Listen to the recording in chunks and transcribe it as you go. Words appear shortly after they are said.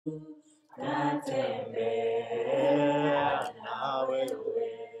tatembea na wewe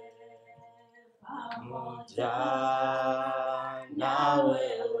pamoja na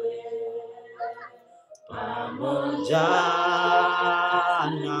wewe pamoja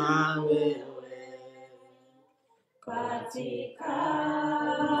na wewe katika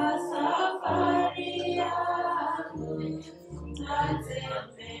safari yangu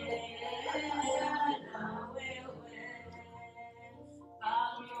tatembea na wewe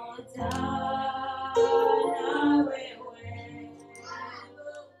pamoja na wewe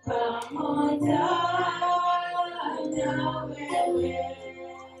pamoja na wewe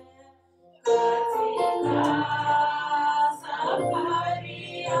katika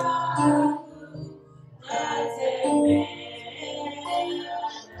safari yangu tatembea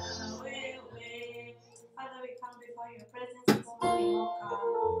na wewe. Father, we come before your presence this morning, oh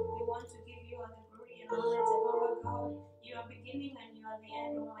God. We want to give you all the glory and honor, Jehovah God. You are beginning and you are the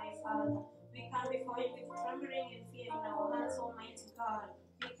end, oh my Father. We come before you with trembling and fear in our hearts, Almighty God.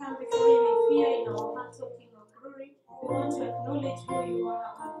 We come before you with fear in our hearts, O King of Glory. We want to acknowledge who you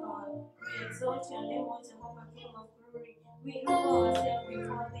are, O God. We exalt your name, O Jehovah, King of Glory. We humble ourselves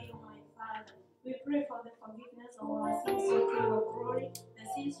before thee, O my Father. We pray for the forgiveness of our sins, O King of Glory, the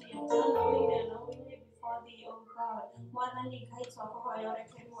sins we have done knowingly and unknowingly before thee, O God.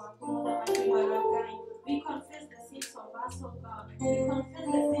 We confess the sins of us, O God. We confess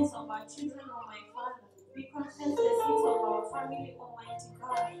the sins of our children, O my Father. We confess the sins of our family, Almighty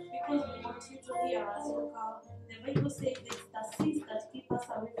God, because we want you to hear us, O God. The Bible says it's the sins that keep us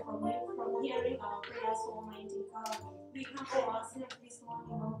away from you, from hearing our prayers, Almighty God. We humble ourselves this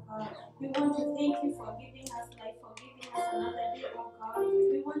morning, O God. We want to thank you for giving us life, for giving us another day, O God.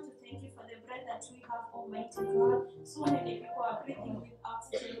 We want to thank you for the breath that we have, Almighty God. So many people are breathing with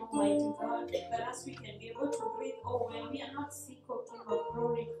oxygen, Almighty God, but as we can be able to breathe, oh, when we are not sick, O King of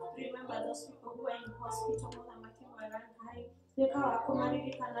Glory, remember those people who are in hospital,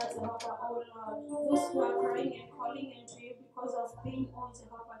 those who are crying and calling into you because of pain, oh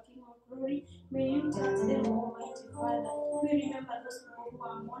Jehovah, King of Glory, may you touch them, Almighty Father. We remember those people who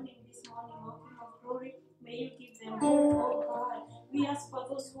are mourning this morning, oh King of Glory, may you give them hope, oh God. We ask for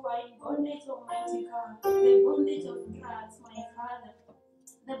those who are in bondage, Almighty God, the bondage of drugs, my Father,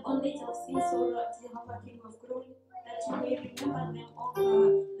 the bondage of sin, so Lord Jehovah, King of Glory, that you may remember them, oh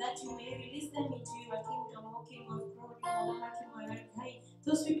God, that you may release them into your kingdom, oh King of Glory,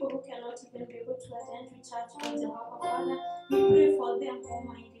 those people who cannot even be able to attend to church, oh Jehovah, Father, we pray for them,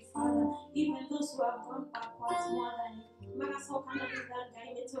 Almighty Father, even those who have gone backwards more than you.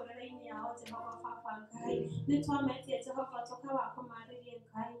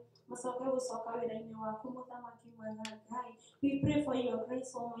 We pray for your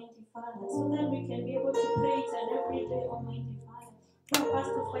grace, Almighty Father, so that we can be able to pray it and every day, Almighty Father. Help us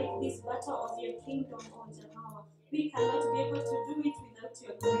to fight this battle of your kingdom, O Jehovah. We cannot be able to do it without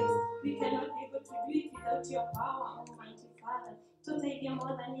your grace. We cannot be able to do it without your power, Almighty Father. To take your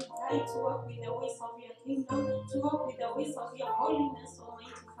more than a guide to walk with the ways of your kingdom, to walk with the ways of your holiness,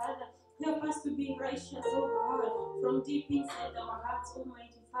 Almighty Father. Help us to be righteous, O God, from deep inside our hearts,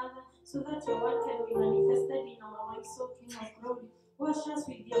 Almighty Father, so that your word can be manifested in our lives, O King of Glory. Wash us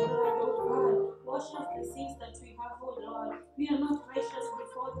with your blood, O God. Wash us the sins that we have, O Lord. We are not righteous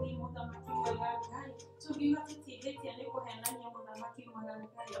before thee, so give us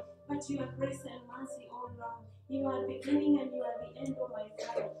but your grace and mercy, O Lord. You are the beginning and you are the end, O my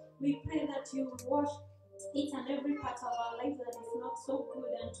Father. We pray that you will wash each and every part of our life that is not so good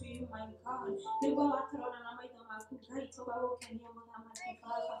unto you, my God.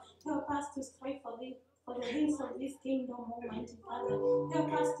 Help us to strive for the things of this kingdom, Almighty Father.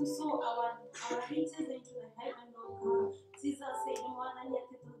 Help us to sow our riches into the heaven, O God. Jesus said,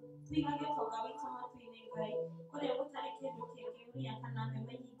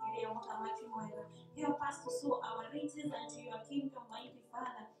 help us to sow our riches unto your kingdom, mighty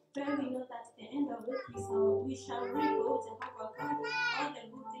Father. Where we know that the end of it we shall reap, O Jehovah God. All the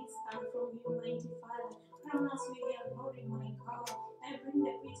good things come from you, mighty Father. Crown us with your glory, my God. I bring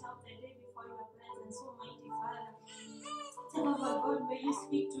the preacher of the day before your presence, O mighty Father. Jehovah God, may you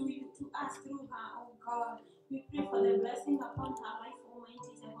speak to us through her, O God. We pray for the blessing upon her life,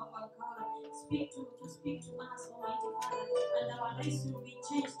 Almighty Jehovah God. Speak to us, Almighty Father, and our lives will be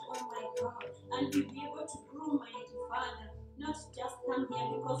changed, oh my God, and we'll be able to grow, mighty Father. Not just come here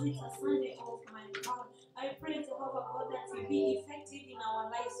because it's a Sunday off, my God. I pray, Jehovah God, that we be effective in our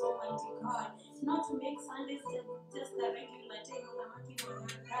lives, Almighty God. Not to make Sundays just a regular day,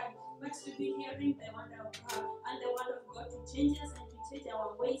 God, but to be hearing the word of God and the word of God to change us and to change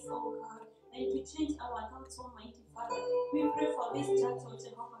our ways, oh God. and to change our thoughts, Almighty Father. We pray for this church, oh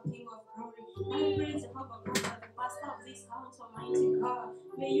Jehovah, King of glory. I pray, Jehovah God, for the pastor of this house, Almighty God.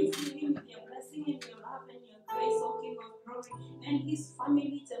 May you fill him with your blessing and your love and your grace, O King of glory, and his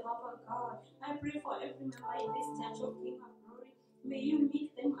family, Jehovah God. I pray for every member in this church, O King of glory. May you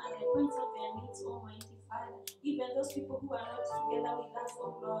meet them at the point of their needs, Almighty Father. Even those people who are not together with us,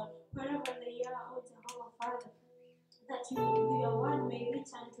 O Lord, wherever they are, O Jehovah Father, that your word may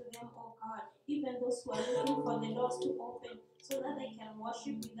reach unto them, O God, even those who are looking for the doors to open so that they can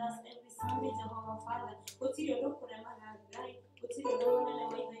worship with us every Sunday, Jehovah Father.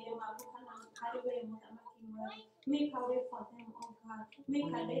 Make a way for them, O God. Make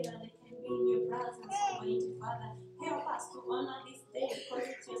a day that they can be in your presence, Almighty Father. Help us to honor this day because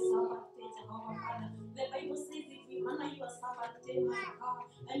it's your Sabbath day, Jehovah Father. The Bible says if we honor your Sabbath day, my God,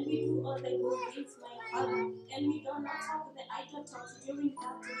 and we do all the good things, my Father, and we do not talk the idle talks during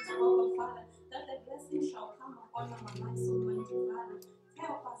that day, Jehovah Father, that the blessing shall come upon our lives, Almighty Father.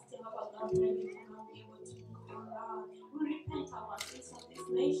 Help us, Jehovah God, that we cannot be able to do, oh Lord. We repent our sins of this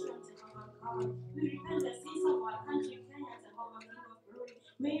nation, Jehovah God. We repent the sins of our country, Kenya, Jehovah King of glory.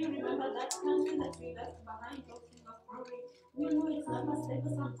 May you remember that country that we left behind, O King of glory. We know it's never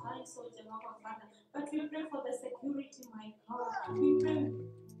stable sometimes, so Jehovah Father, but we pray for the security, my God. We pray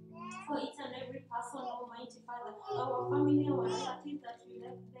for each and every person, Almighty Father, our family, our relatives that we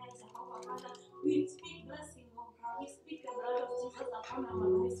left there, Jehovah Father. We speak blessing, oh God. We speak the blood of Jesus upon our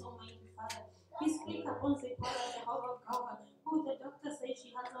lives, Almighty Father. We speak upon Zipporah, Jehovah God, who the doctor says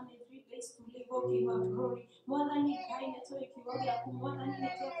she has only 3 days to live, O King of glory. More than it kind of more than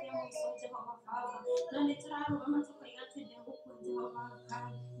it Jehovah Father.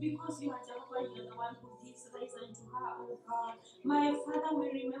 Because you are Jehovah, you are the one who gives rise unto her, O God. My Father, we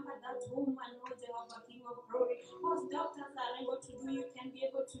remember that woman, O Jehovah, King of glory. What doctors are able to do, you can be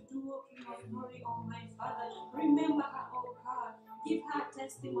able to do, O King of glory, O my Father. Remember her, O God. Give her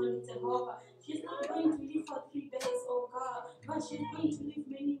testimony, Jehovah. She's not going to live for 3 days, oh God, but she's going to live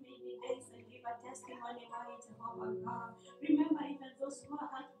many, many days and give a testimony, my Jehovah God. Remember even those who are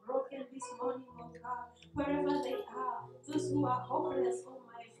heartbroken this morning, oh God, wherever they are, those who are hopeless, oh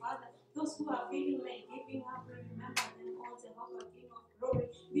my Father, those who are feeling like giving up, remember them, oh Jehovah, King of glory,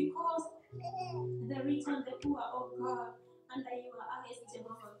 because the rich and the poor, oh God, under your eyes,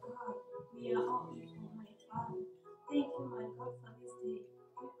 Jehovah God, we are all equal, my Father. Thank you, my God, for this day.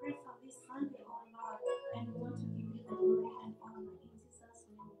 We pray for this Sunday, oh Lord, and we want to give you the glory and honor. In Jesus'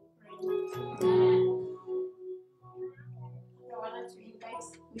 name we pray. I wanted to invite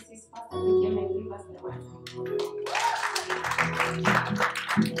Mrs. Pastor to come and give us the word.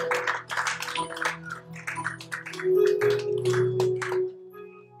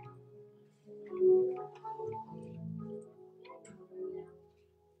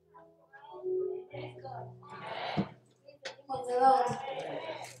 Praise the Lord.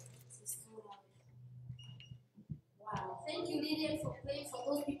 Wow. Thank you, Lillian, for praying for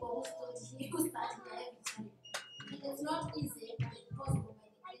those people who stood here, who stand here every time. It is not easy, but it's possible by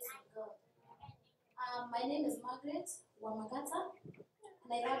the grace of God. My name is Margaret Wamagata,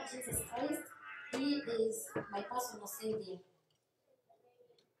 and I love Jesus Christ. He is my personal Savior.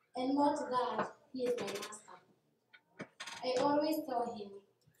 And more to that, He is my Master. I always tell Him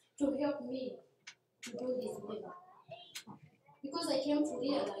to help me to do His will. Because I came to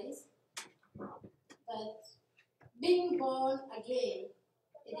realize that being born again,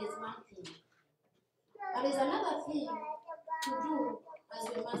 it is one thing. But there's another thing to do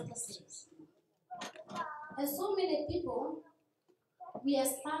as your Master says. And so many people, we are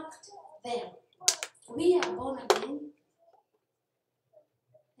stuck there. We are born again,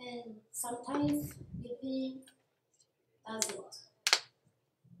 and sometimes we think that's it.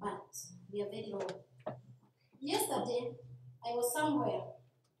 But we are very wrong. Yesterday, I was somewhere,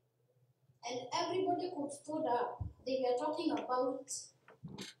 and everybody could stood up. They were talking about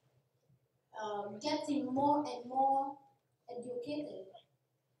getting more and more educated.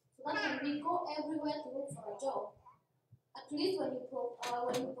 So that when we go everywhere to look for a job, at least when you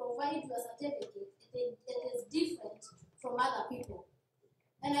provide your certificate, it is different from other people.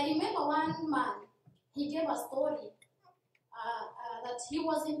 And I remember one man, he gave a story that he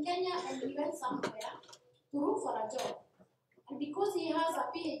was in Kenya and he went somewhere to look for a job. And because he has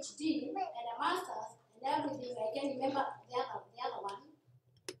a PhD and a master's and everything, I can't remember the other one.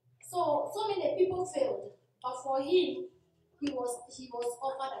 So many people failed, but for him, he was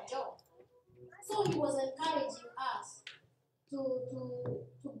offered a job. So he was encouraging us to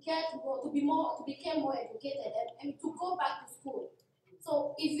become more educated and to go back to school. So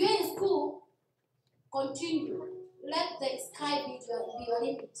if you're in school, continue. Let the sky be your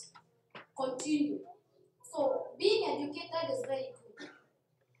limit. continue. So being educated is very good.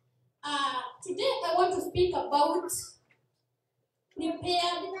 Today I want to speak about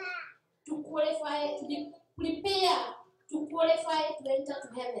prepared to qualify to be prepared to qualify to enter to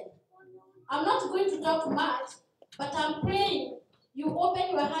heaven. I'm not going to talk much, but I'm praying you open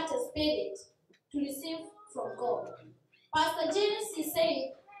your heart and spirit to receive from God. Pastor James is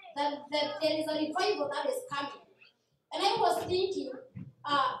saying that there is a revival that is coming. And I was thinking,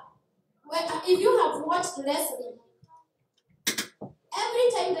 if you have watched wrestling, every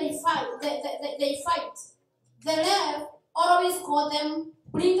time they fight, the ref always call them,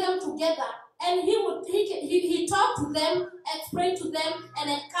 bring them together, and he talk to them, explain to them, and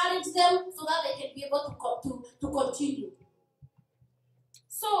encourage them so that they can be able to continue.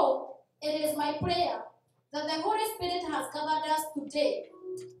 So it is my prayer that the Holy Spirit has gathered us today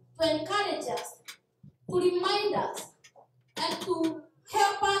to encourage us, to remind us, and to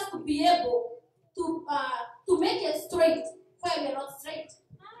help us to be able to make it straight where we are not straight.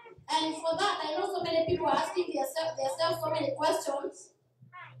 And for that, I know so many people are asking themselves so many questions.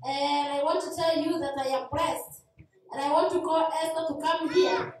 And I want to tell you that I am blessed. And I want to call Esther to come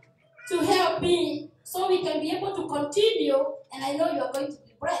here to help me so we can be able to continue. And I know you are going to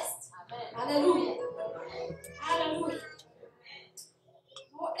be blessed. Amen. Hallelujah. Hallelujah.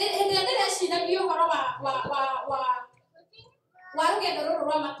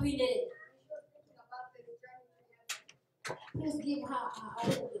 Please give her a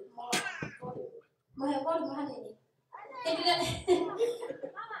little bit more.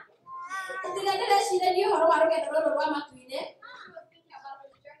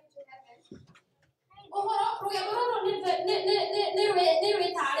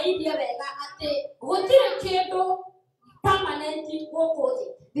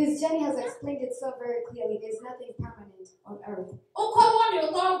 This journey has explained itself very clearly. There's nothing permanent on earth.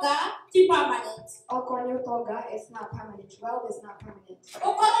 Okonyotoga is not permanent. Wealth is not permanent.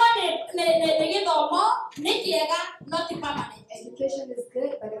 Education is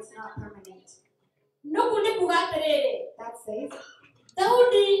good, but it's not permanent. That says,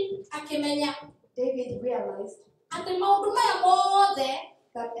 David realized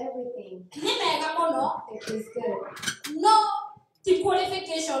that everything it is good.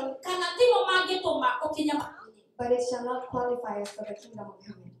 But it shall not qualify us for the kingdom of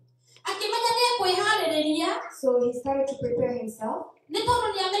heaven. So he started to prepare himself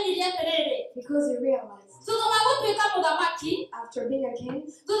because he realized after being a king,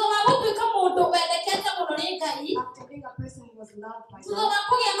 after being a person who was loved by God,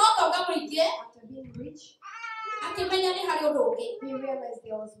 after being rich, he realized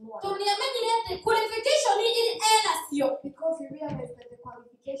there was more. Because he realized that the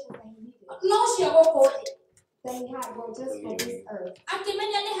qualifications that he needed that he had were just for this earth.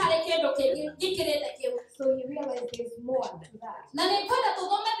 So he realized there's more to that.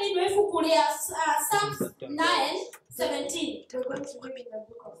 Psalms 9:17. We're going to read in the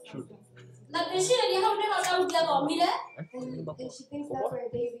book of Psalms. And she thinks that's where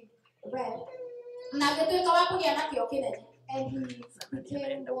David read. And he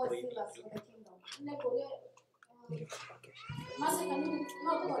became more zealous for the kingdom.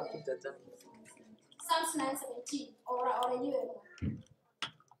 Psalms 9:17 or you.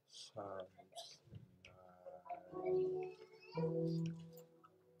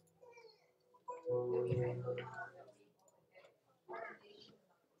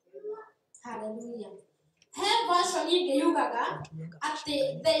 Hallelujah. Her version in the Yugaga at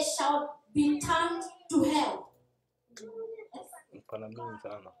they shall be turned to hell.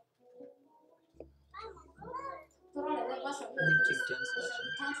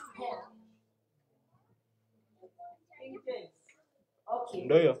 Okay.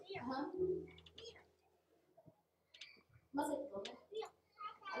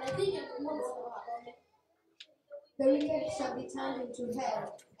 And I think the wicked shall be turned into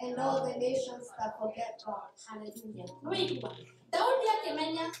hell, and all the nations that forget God. Hallelujah.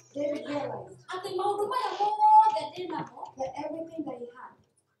 David realized that everything that he had,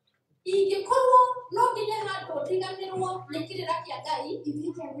 if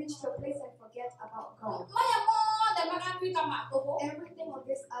he can reach to a place and forget about God, everything on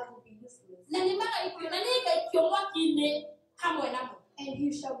this earth will be useless. And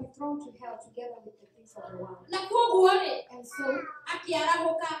he shall be thrown to hell together with the things of the world. And so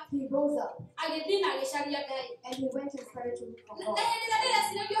he rose up and he went and started to look for God.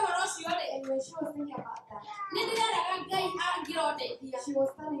 And when she was thinking about that, she was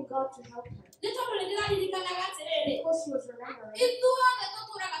telling God to help her. Because she was remembering,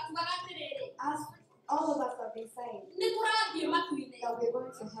 as All of us have been saying that we're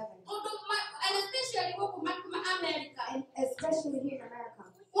going to heaven. And especially America. And especially here in America.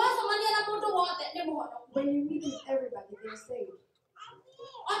 When you meet with everybody, they're saved.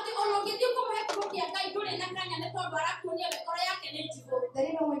 That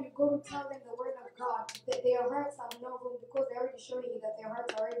even when you go to tell them the word of God, that their hearts have no room because they're already showing you that their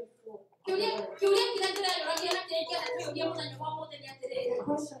hearts are already full. The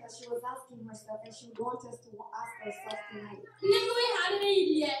question that she was asking herself, and she wants us to ask ourselves tonight,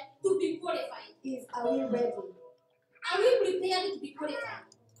 to be qualified. Is are we ready? Are we prepared to be qualified?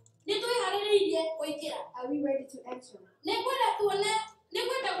 Are we ready to enter?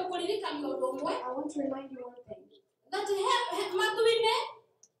 I want to remind you one thing. That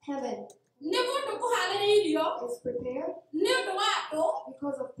Heaven is prepared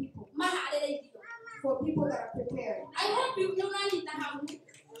because of people. For people that are prepared. I hope you know that. It's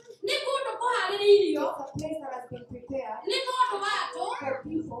a place that has been prepared for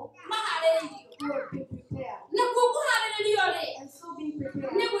people who have been prepared. And so being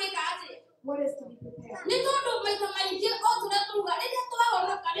prepared, what is to be prepared?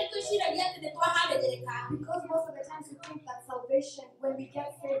 Because most of the times we think that salvation, when we get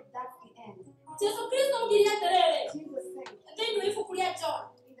saved, that's the end. Jesus said in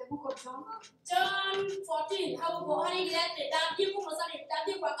the book of John 14,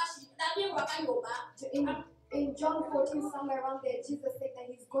 in John 14, somewhere around there, Jesus said that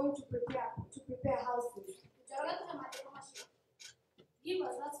he's going to prepare houses. Give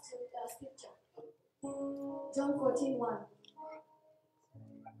us that scripture. John 14:1.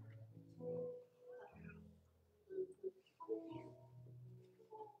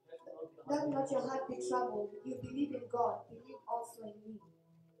 Let not your heart be troubled. You believe in God, believe also in me.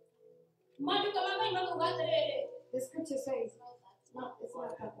 The scripture says, no, it's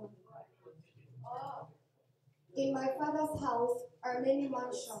not that one. In my Father's house are many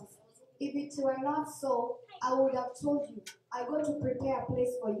mansions. If it were not so, I would have told you. I go to prepare a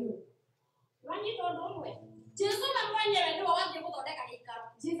place for you.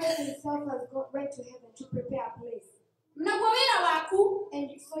 Jesus himself has went to heaven to prepare a place.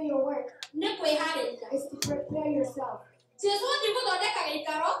 And so your work is to prepare yourself. Jesus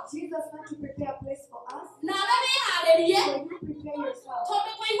went to prepare a place for us. So you prepare yourself.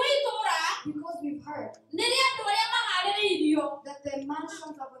 Because we've heard that the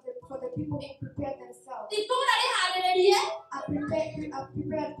mansions are for the people who prepare themselves. A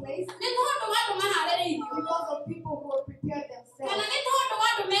prepared place because of people who have prepared themselves.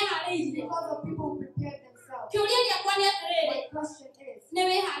 Because of people who prepared themselves. My question is,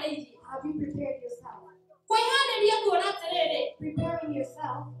 have you prepared yourself? Preparing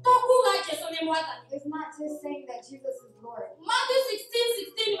yourself is not just saying that Jesus is Lord. Matthew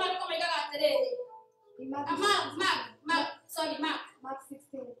 16. Mark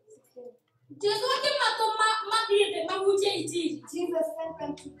 16. Jesus sent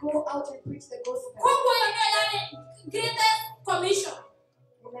them to go out and preach the gospel. Greatest commission.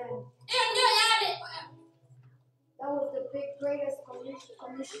 Amen. That was the greatest commission.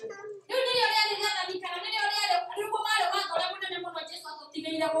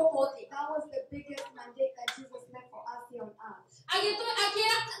 That was the biggest mandate that Jesus meant for us here on earth.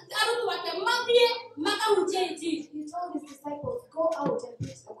 He told his disciples, go out and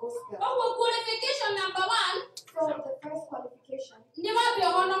preach the gospel. Qualification number 1. So the first qualification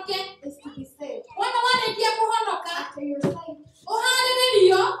is to be saved. After you're saved,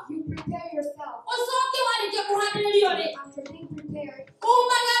 you prepare yourself. After being prepared,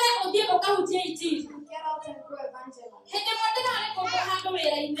 you get out and go evangelize.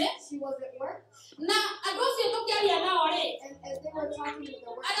 She was at work. And as they were talking with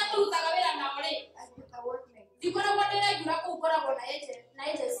the workmates,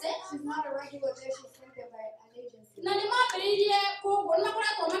 she's not a regular there, she's thinking of an agency.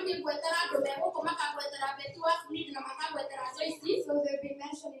 So they've been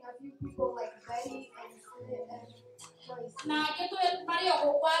mentioning a few people like Betty and Joyce. And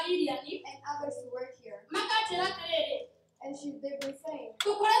others who work here. And they've been saying,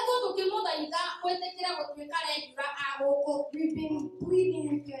 we've been pleading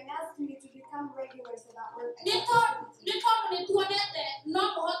with you and asking you to become regular so that we're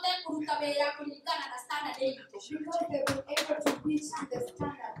because they've been able to reach to the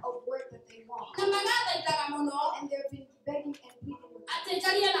standard of work that they want. And they've been begging and pleading with her.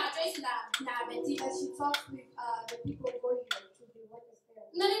 As she talks with the people who go here to the workers there.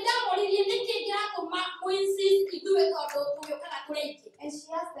 And she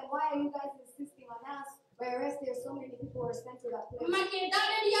asked them, why are you guys insisting on us Whereas there are so many people who are sent to that place.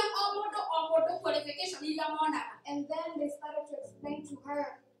 And then they started to explain to her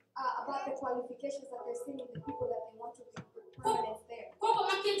about the qualifications that they're seeing in the people that they want to be permanent there. So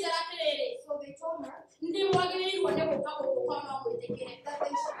they told her that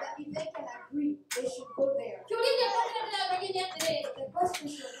if they can agree, they should go there. The question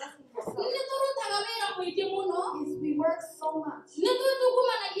she was asking herself is, we work so much.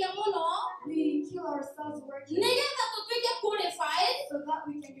 We kill ourselves working so that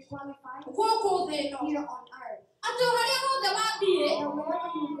we can be qualified here on earth. And wherever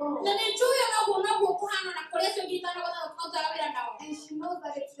you go, and she knows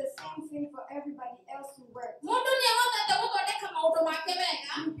that it's the same thing for everybody else who works.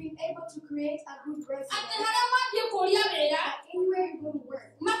 You've been able to create a good resume. Anywhere you go to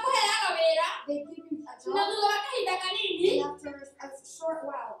work, they give you a job, and after a short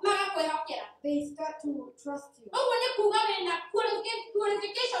while, they start to trust you.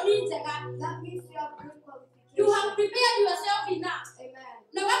 That means you have good qualifications. You have prepared yourself enough. Amen.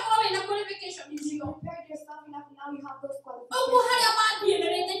 You prepared yourself enough, now you have those qualifications. So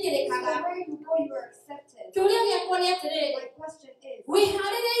where you go, you are accepted. My question is,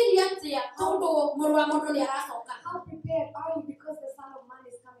 how prepared are you because the Son of Man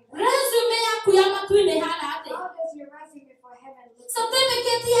is coming back? How does your resume for heaven look like?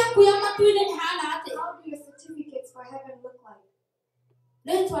 How do your certificates for heaven look like?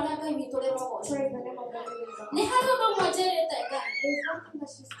 Praise the name of the living God. There's nothing that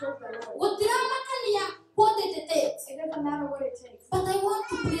she told the Lord. It doesn't matter what it takes. But I want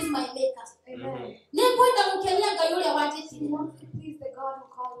to please my maker. Amen. She wants She wants to please the God who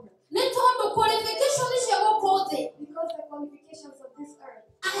called her. Because the qualifications of this earth,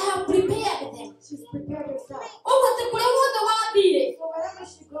 I have prepared them. She's prepared herself. So wherever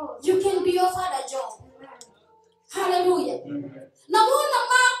she goes, you can be offered a job. Amen. Hallelujah.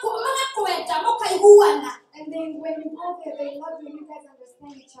 And then when you go there, they love you, you guys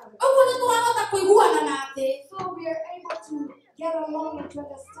understand each other. So we are able to get along and to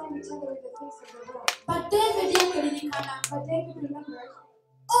understand each other with the things of the world. But David remembered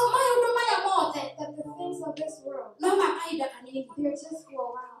that the things of this world, they're just for a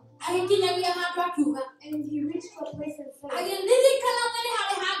while. And he reached to a place and said,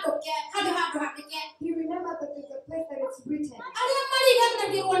 he remembered that there's a place that it's written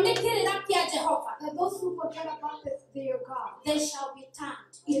that those who forget about their God, they shall be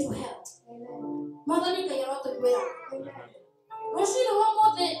turned into hell. Amen. Amen.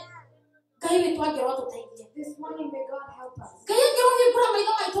 This morning, may God help us. May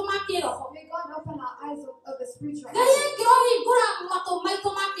God open our eyes of the spiritual eyes.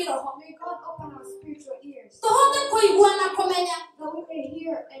 May God open our spiritual ears, that we may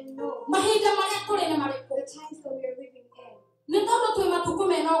hear and know the times that we are living in.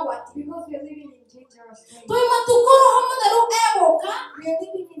 Because we are living in dangerous times. We are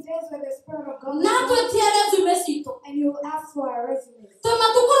living in days where the Spirit of God and you will ask for our resumes.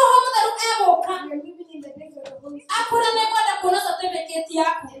 We are living in the days where the Holy Spirit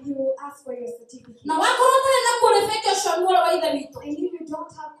and you will ask for your certificate. And if you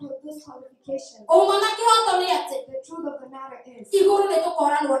don't have those qualifications, the truth of the matter is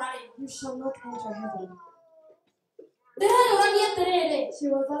you shall not enter heaven. She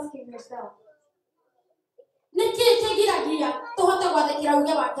was asking herself,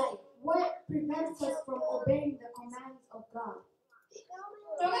 what prevents us from obeying the commands of God?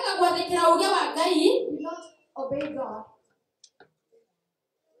 We don't obey God.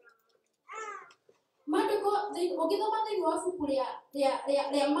 Matthew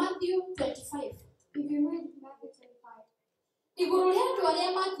 25. If you read Matthew 25,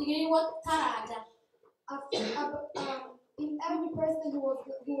 in every person who were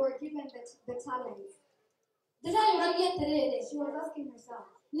given the talents, she was asking herself,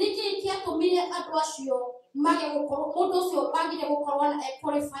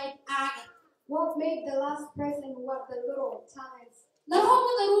 what made the last person who had the little talents? And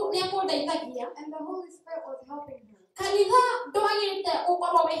the Holy Spirit was helping her.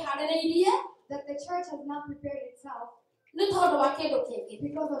 That the church has not prepared itself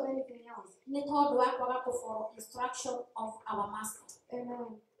because of anything else. Instruction of our master.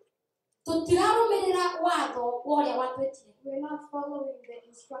 Amen. We're not following the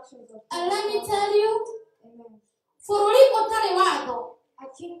instructions of God. And let me tell you, Amen. A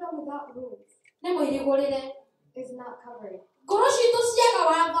kingdom without rules is not covered.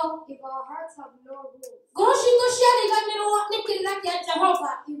 If our hearts have no rules,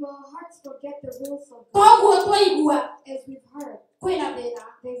 if our hearts forget the rules of God, as we've heard,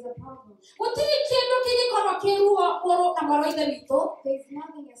 there's a problem. There's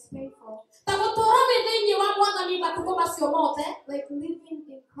nothing as painful like living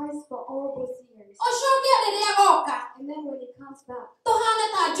in Christ for all those years. And then when he comes back,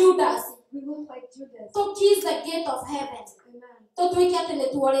 we look like Judas. To kiss the gate of heaven. Amen. To tuike ati ni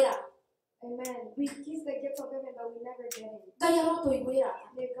tuorira. Amen. We kiss the gates of heaven, but we never get in. Ngai arotuiguira.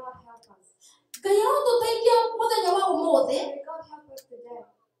 May God help us. Ngai arotuteithia muthenya wa umuthi. May God help us today.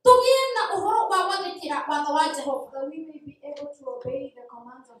 Tugie na uhoro wa gwathikira watho wa Jehova. That we may be able to obey the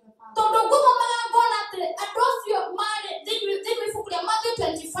commands of the Father. Tondu nguthomaga ngona ati andu acio mari thĩinĩ ibuku rĩa Matthew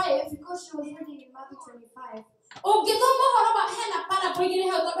 25. Because she was reading in Matthew 25. Ungithoma uhoro wa hena parable igĩrĩ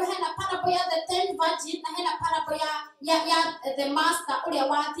hau tondu hena parable ya the 10 virgin na hena parable ya the master uria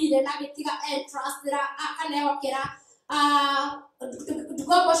wathire na gĩtiga entrust ra akanehokera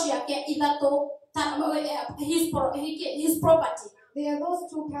ngombo ciake ithatu his property. There are those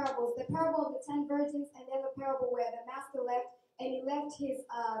two parables, the parable of the 10 virgins and then the parable where the master left and he left his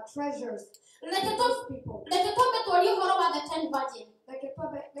treasures to those people. Let's talk about the 10 virgins.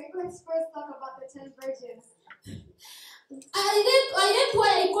 Let's first talk about the 10 virgins. I didn't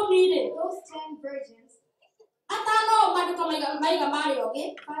why I committed. Those 10 virgins, Atano Maiga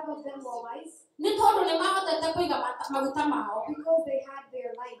okay? 5 of them were wise Because because they had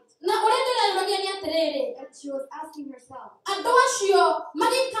their light. And she was asking herself, so she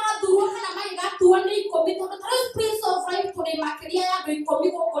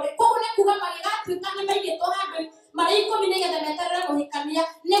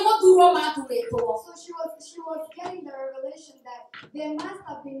was getting the revelation that there must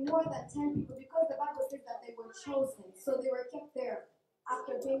have been more than 10 people because the Bible says that they were chosen. So they were kept there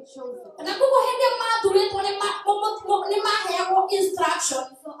after being chosen. So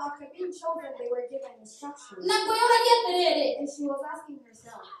after being chosen, they were given instructions. And she was asking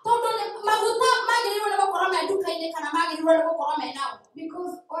herself,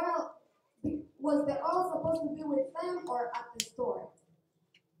 because was the oil supposed to be with them or at the store?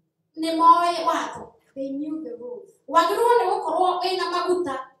 They knew the rules.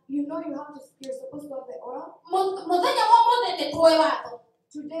 You know you're supposed to have the oil.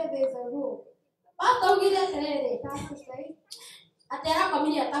 Today there's a rule. Pastor said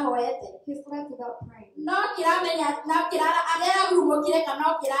he slept without praying.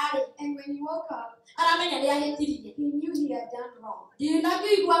 And when he woke up, he knew he had done wrong. He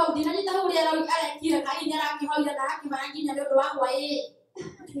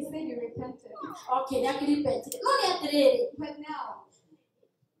said he repented. Okay, but now,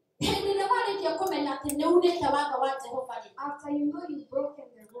 after you know you've broken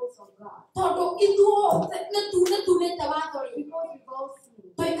the rules of God, because we've all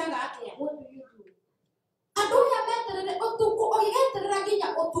sinned, what do you do?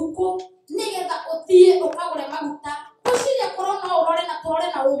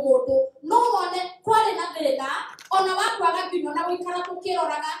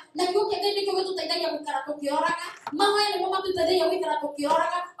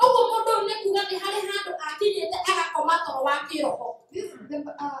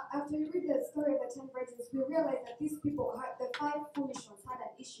 After you read the story of the 10 virgins, we realize that these people, the 5 foolish ones, had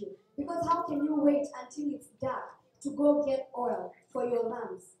an issue. Because how can you wait until it's dark to go get oil for your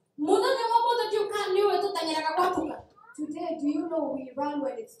lamps? Today, do you know we run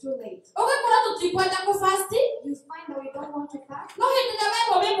when it's too late? You find that we don't want to fast? But when you're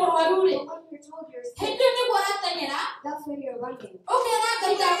told you're sick, that's when you're running.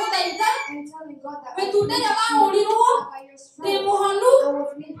 And telling God that by your strength, I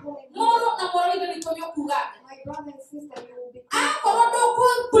was made whole in Jesus. My brother and sister, you will be called.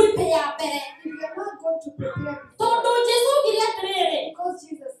 If you're not going to prepare before, because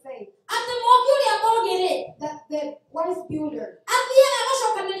Jesus said that the wise builder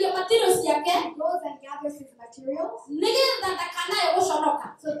goes and gathers his materials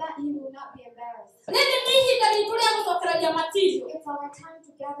so that he will not be embarrassed. It's our time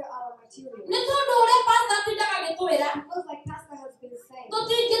to gather our materials. Because like Pastor has been saying,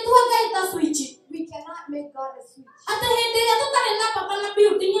 we cannot make God a switch. That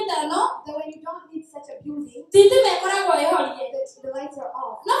when you don't need such a building, the lights are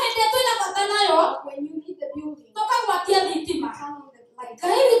off. But when you need the building, turn on the lights.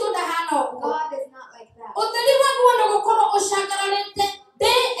 God is not like that.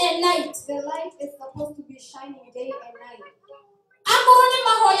 The light is supposed to be shining day and night.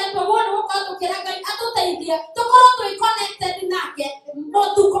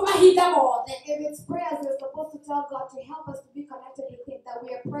 If it's prayers, we're supposed to tell God to help us to be connected with Him, that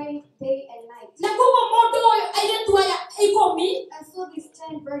we are praying day and night. And so these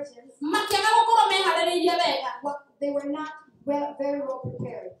 10 virgins, They were not very well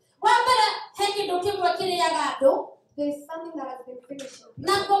prepared. There's something that has been finished.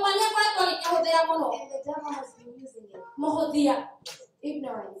 And the devil has been using it.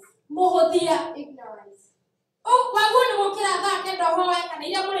 Ignorance. Ignorance.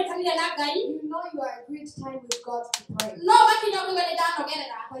 You know you are agreed time with God to pray.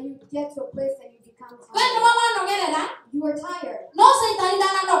 But you get to a place and you become tired. You are tired.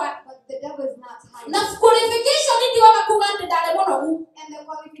 But the devil is not tired. And the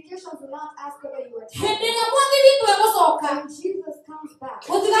qualifications will not ask whether you are tired. When Jesus comes back,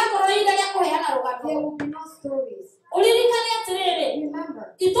 there will be no stories.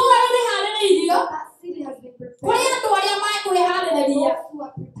 Remember, that city has been prepared. Those who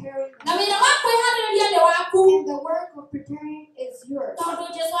are preparing. And the work of preparing is yours.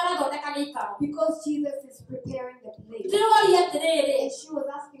 Because Jesus is preparing the place. And she was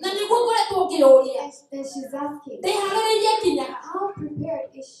asking, and she's asking, how prepared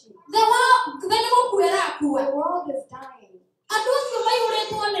is she? The world is dying.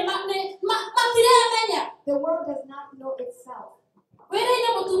 The world does not know itself.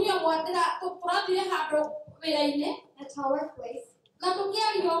 At our workplace,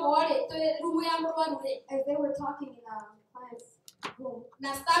 as they were talking in a client's room,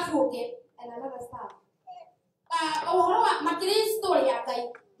 and another staff,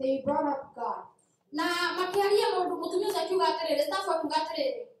 they brought up God.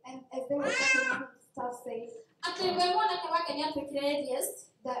 And as they were talking, one staff said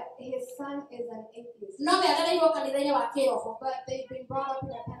that his son is an atheist. But they've been brought up in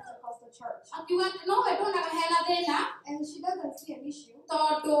a Pentecostal church. And she doesn't see an issue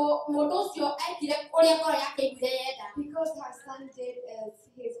because her son did as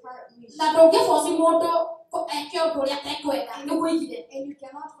his heart wished. And you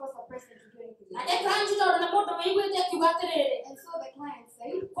cannot force a person to do anything. And so the client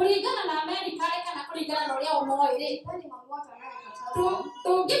said, depending on what America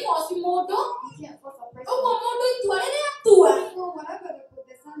tells you, you can't force a person. So whatever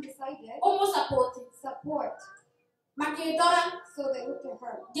the son decided, support. So they looked at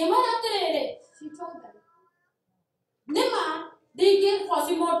her. She told them,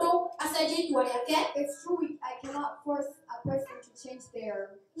 it's true, I cannot force a person to change their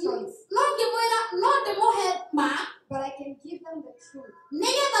choice. But I can give them the truth.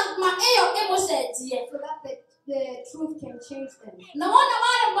 So that the truth can change them.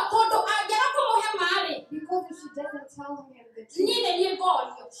 Because if she doesn't tell him the truth,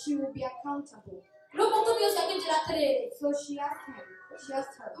 she will be accountable. So she asked her,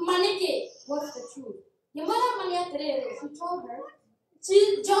 what's the truth? She told her,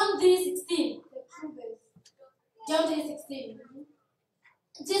 John 3:16. the truth is, John 3:16.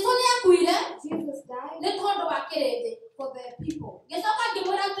 Jesus died for the people.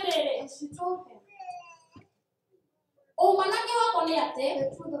 And she told him,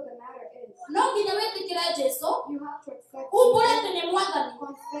 the truth of the matter is, you have to accept Jesus,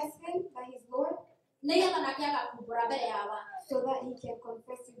 confess him that he's Lord, so that he can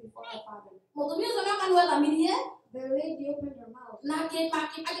confess you before the Father. The lady opened her mouth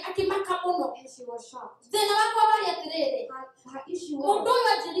and she was shocked. Her issue was,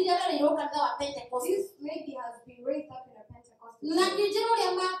 this lady has been raised up in a Pentecostal church.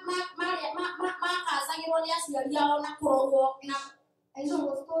 And she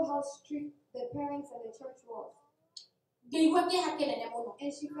was told how strict the parents and the church was.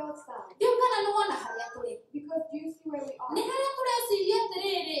 And she felt sad. Because do you see where we are?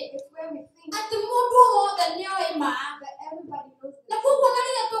 It's where we think that everybody knows the truth.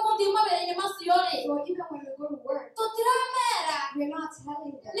 So even when we go to work, we're not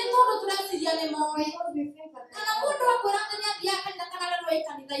telling them. Because we think that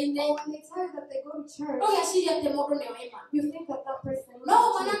they know. Or when they tell you that they go to church, you think that that person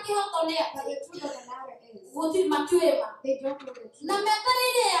knows the truth. But the truth of the matter is, they don't know the truth.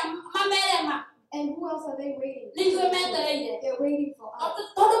 And who else are they waiting for? They're waiting for us.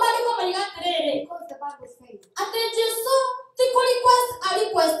 Because the Bible says,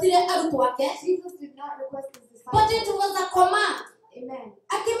 Jesus did not request his disciples. But it was a command. Amen.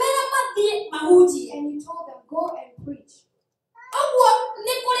 And And he told them, go and preach. So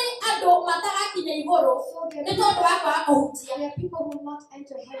there are people who will not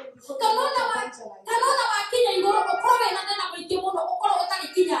enter heaven because they don't evangelize.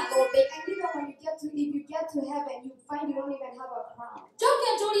 And even when you get to, if you get to heaven, you find you don't even have a crown.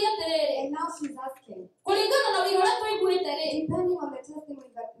 And now she's asking, depending on the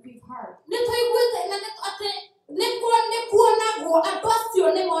testimony that we've heard,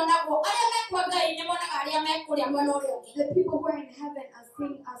 The people who are in heaven are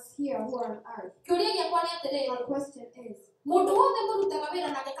seeing us here who are on earth. My question is,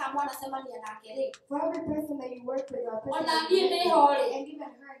 for every person that you work with or person that you work with, and even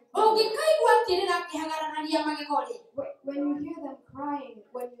her, when you hear them crying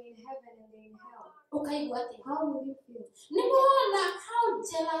when you're in heaven and they're in hell, how will you feel? How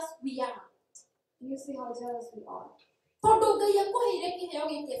jealous we are. You see how jealous we are. God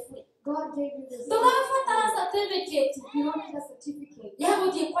God gave you this certificate. You don't need a certificate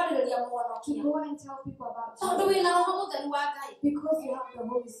to go and tell people about Jesus because you have the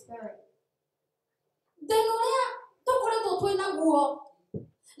Holy Spirit.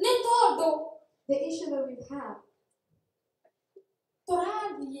 The issue that we've had,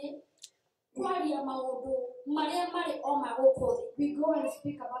 we go and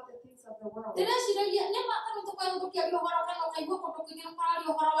speak about the things of the world.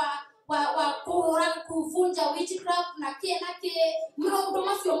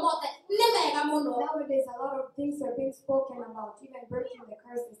 Nowadays, a lot of things are being spoken about, even breaking the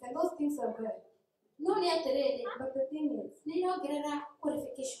curses, and those things are good. But the thing is,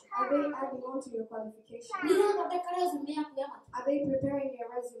 are they adding on to your qualification? Are they preparing your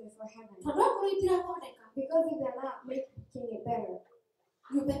resume for heaven? Because if they're not making it better,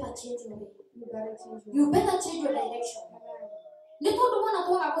 you better change your way. You better change You better change your direction.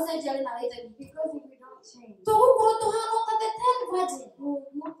 Because if we don't change, We'll we'll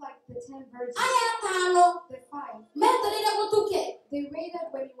look like the 10 virgins. The 5. They waited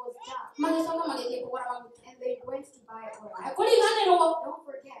when it was dark. And they went to buy oil. Don't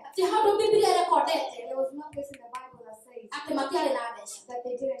forget, there was no place in the Bible that says that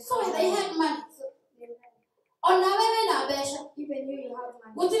they didn't. So they had money. Even you have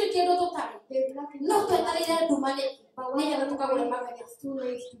money. There's nothing. But why are we waiting when it's too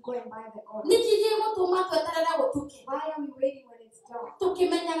late to go and buy the oil? Why are we waiting when it's dark?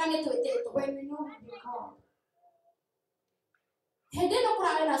 When we know we've been called.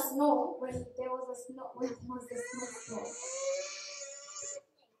 When there was a snowstorm.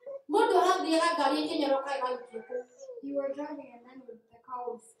 You were driving and then the car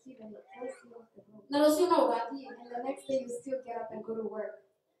would skid and it forced you off the road. And the next day you still get up and go to work.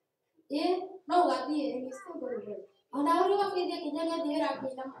 And you still go to work.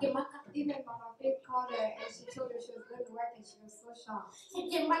 Even Mama Faith called her and she told her she was going to work and she was so shocked.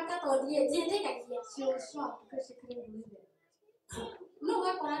 She was shocked because she couldn't believe it.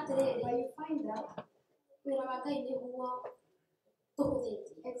 But you find out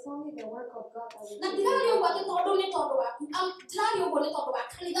it's only the work of God that we do.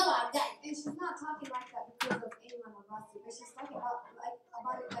 And she's not talking like that because of any one of us, but she's talking about it like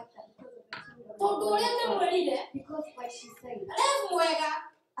that because of the kingdom. Because like she said,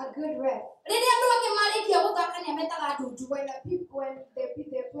 a good rep. When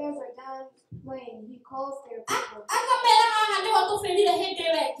their players are done playing, he calls their people.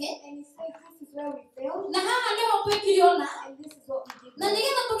 And he says, this is where we failed. And this is what we did.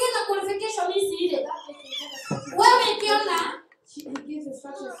 He gives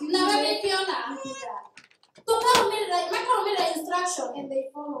instructions. You do that. And they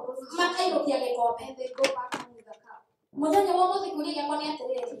follow those instructions. And they go back home with the cup.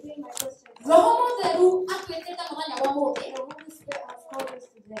 Today my question is, the Holy Spirit has called us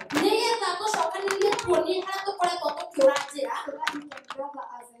today. So that you can gather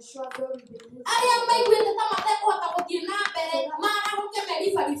us and show us where we've been losing.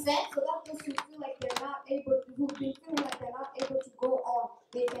 So that those who feel like they're not able, who've been feeling like they're not able to go on,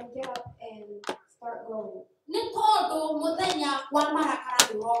 they can get up and start going.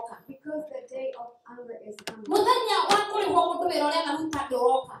 Because the day of anger is coming.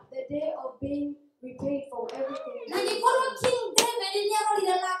 The day of being repaid for everything.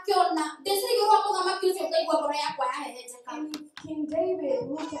 And King David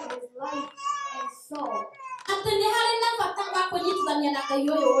looked at his life and saw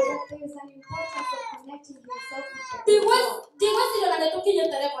that there is an importance of connecting himself with God.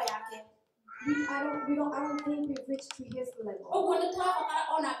 I don't think we've reached to his level.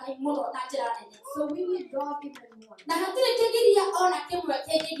 So we need God even more.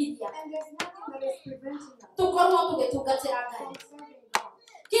 And there's nothing that is preventing us from serving God.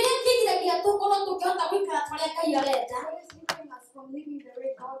 What is hindering us from living the way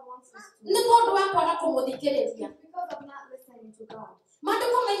God wants us to? It's because of not listening to God.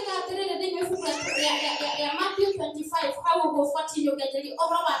 Matthew 25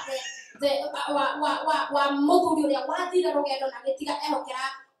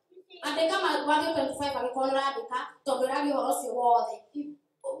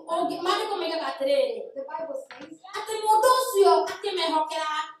 The Bible Bible says ati mundu ucio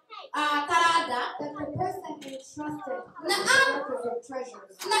akimehokera taranda that the person entrusted na records of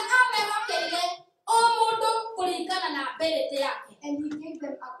treasures, na amehokeire o mundu kuringana na ability yake. and he gave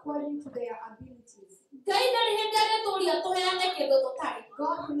them according to their abilities. Ngai ndari hindi arituria tuheane kindu tutari.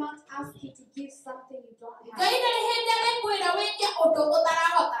 God will not ask you to give something you don't Ngai have. ndari hindi arikwira wike undu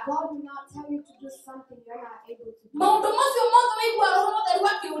utarahota. God will not tell you to do something you're not able to do. Maundu macio mothe wigua roho mutheru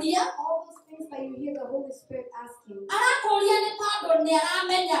akiuria All those things that you hear the Holy Spirit asking, arakuria ni tondu ni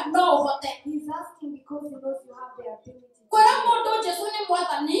aramenya no uhote. He's asking because He knows you have the ability. Kwira mundu Jesu ni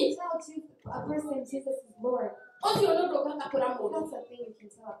mwathani Tell a person Jesus is Lord. ucio ni undu ungihota kwira mundu. That's a thing you can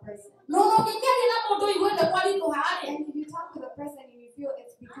tell a person. No ngikiaria na mundu igwende kwarituhari And if you talk with a person and you feel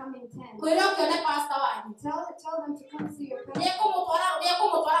it's becoming tense, kwira ukione pastor wanyu tell them to come see your ni pastor.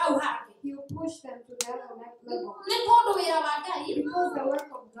 kumutwara hau hangi He'll push them to the other next level. ni tondu wira wa Ngai Because the work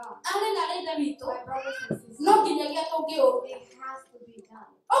of God, ari na rithe witu my brothers and sisters, no nginyagia tungiururia. it has to be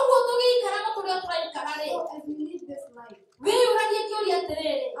done. Oguo tugikara na turia turaikara ri So as we live this life, wiyuragie kiuria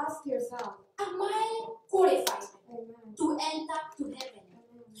atiriri, ask yourself, am I qualified Amen. to enter to heaven?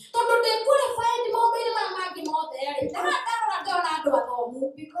 Amen. Tondu ndi qualified maundu-ini maya mangi mothe ri ndarora ndiona andu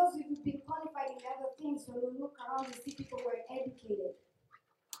athomu. Because if you've been qualified in the other things, when you look around, you see people who are educated.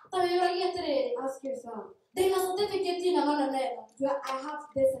 Ta wiyuragie atiriri, Ask yourself, ndina certificate ina nona neno do I have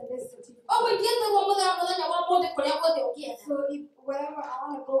this and this certificate? oguo ingieterwo muthenya wa muthi kuria guothe ukienda So if wherever I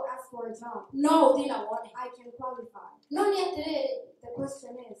want to go ask for a job, no uthi na wone. I can qualify. No ni atiriri, The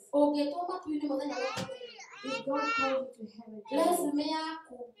question is, ungitwo matu-ini muthenya wa muthi if God called you to heaven, resume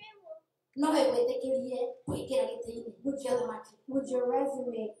yaku no igwitikirie kuingira giti-ini kia uthamaki. would your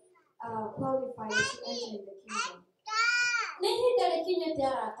resume qualify you to enter in the kingdom? Ni ihinda rikinyite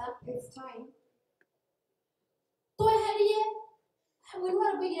arata It's time. tweherie wĩru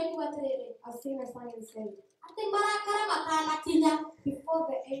wa rũmbĩigire kiuga atiriri A singer sang and said, ati marakara matanakinya before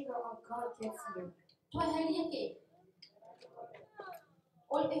the anger of God gets here, tweherie ki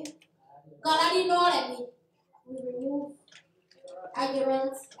ngarari na ũremi we remove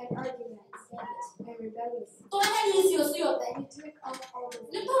arguments and arguments and rebellious. tweherie icio ciothe We take off all those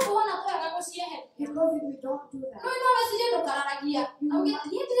nĩ things. tondũ wona twega gũcieheria Because if we don't do no that, no wecirie ndũkararagia auge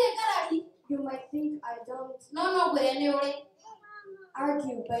niĩ ndirĩ ngarari you might think I don't no no ngwĩre nĩ ũrĩ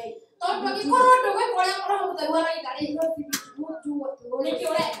argue, but tondũ angĩkorwo ndũgwĩka ũrĩa Roho Mũtheru arauga rĩ because if you won't do what the Lord is nĩkĩ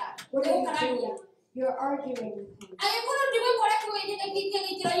ũreka what nĩ are you gũkaragia doing? You're arguing with Him. angĩkorwo ndigwĩka ũrĩa kiuga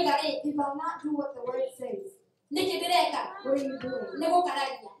gĩkĩroiga rĩ If I'll not do what the Word says, nĩkĩ ndĩreka what are you doing? nĩ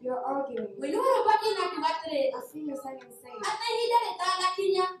gũkaragia You're arguing. wĩru wa rũmbĩigire na kiuga atiriri A singer sang and said, ati ihinda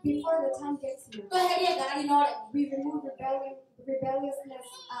rĩtanakinya before the time gets here, tweherie ngarari na ũremi we remove rebelliousness,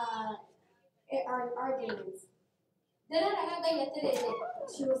 our arguments. ndĩreraga Ngai atiriri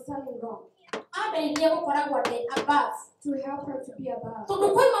She was telling God andeithie gũkoragwo ndĩ above to help her to be above. tondũ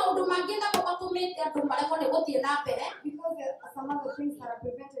kwĩ maũndũ mangĩ namo matũmĩte andũ maregwo nĩ gũthiĩ na mbere Because there are some other things that have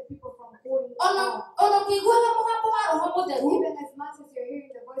prevented people from going ona on. ũkĩiguaga mũgambo wa Roho Mũtheru Even as much as you're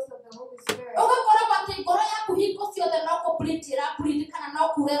hearing the voice of the Holy Spirit, ũgakorwo atĩ ngoro yaku hingo ciothe no kũbreathe ĩrabreathe kana no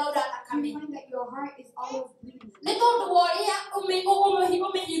kurera you ũrathakame find that your heart is always bleeding. nĩ tondũ wa ũrĩa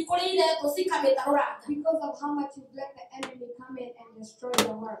ũmĩhingũrĩire thũ cikamĩtarũranga Because of how much you've let the enemy come in and destroy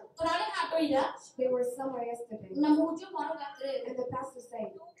your heart. tũrarĩ handũ ira They were somewhere yesterday, na mũhunjia ũmwe arauga atĩrĩrĩ and the pastor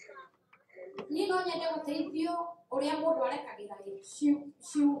said niĩ no nyende gũteithio ũrĩa mũndũ arekagĩra rĩ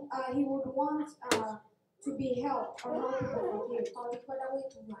he would want to be helped or help people forgive tondũ ndikwenda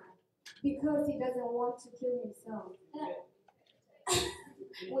gwĩtuma because he doesn't want to kill himself.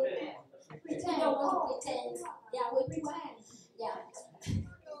 Pretend. You don't want to pretend. Yeah, we pretend. Yeah.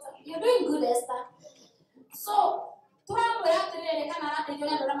 You're doing good, Esther. So, turamwĩra atĩrĩrĩ kana arateithio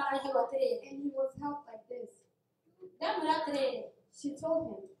nĩ andũ arĩa mararehwo atĩrĩrĩ. And he was helped like this. Ndamwĩra atĩrĩrĩ, She told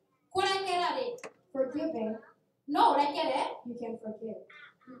him, kũrekera rĩ, forgiving, no ũrekere, you can forgive.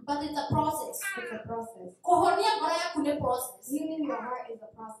 but it's a process. It's a process. Kũhonia ngoro yaku nĩ process. Healing your heart is a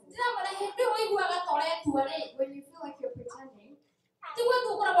process. Ndĩramwĩra hĩndĩ ĩyo ũiguaga ta ũretua rĩ, When you feel like you're pretending, ti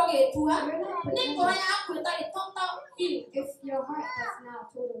gwĩtua ũkoragwo ũgĩtua, you're not nĩ pretending. ngoro yaku ĩtarĩ total healed. It's your heart that's now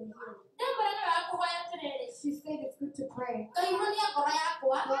totally healed. Ndamwĩra nĩ wega kũhoya atĩrĩrĩ, She said it's good to pray. Ngai honia ngoro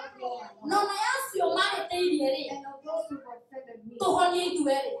yakwa, God heal my na heart. ona yacio mahĩtĩirie rĩ, And of those who have offended me, tũhonie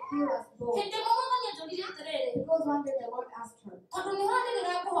ithuĩ rĩ. heal us both. Hĩndĩ ĩmwe Mwathani anjũrire atĩrĩrĩ, Because one day the Lord asked her, tondũ nĩ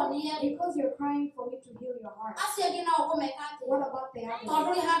ũranĩrĩra kũhonia rĩ, because you're crying for me to heal your heart, acio angĩ nao ũkũmeka atĩa? what about the Tondũ others?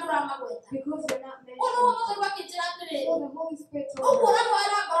 ndũrĩ handũ ũramagweta. Because you're not Ũndũ wa mentioned. Mũtheru akĩnjĩra atĩrĩrĩ, So the Holy Spirit told ũguo her,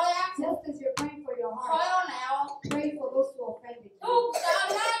 ũrahoera ngoro yaku, just as you're praying for your heart, hoera ona yao. pray for those who offended you. Rĩu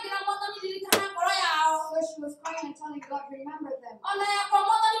araragĩra Mwathani ririkana ngoro yao, So she was crying and telling God, remember them. ona yakwa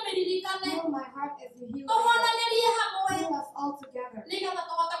Mwathani mĩririkane. Heal my heart as you heal Tũhonie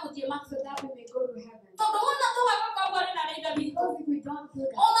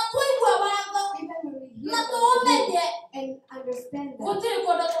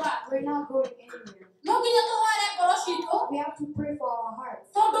We're not going anywhere. We have to pray for our hearts.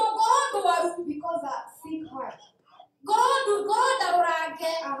 Because a sick heart,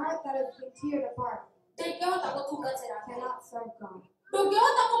 a heart that has been teared apart, cannot serve God.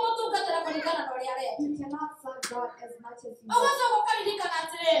 You cannot serve God as much as you want.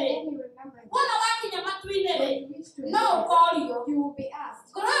 And then you remember that when you reach to heaven, you will be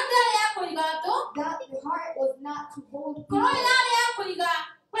asked that the heart was not to hold people.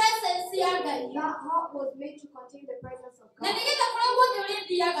 That heart was made to contain the presence of God.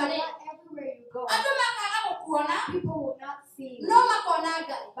 Not everywhere you go, people will not see you,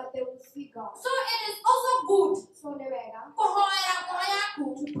 but they will see God. So it is also good So Nevega, to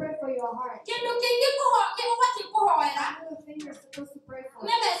to pray for your heart. Another thing you're supposed to pray for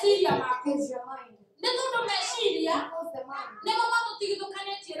is is your mind. Because the mind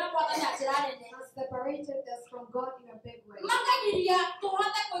has separated us from God in a big way.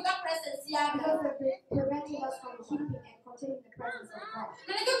 Because they've prevented us from keeping and containing the presence of God.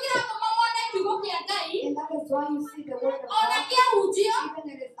 And that is why you see the word of God, even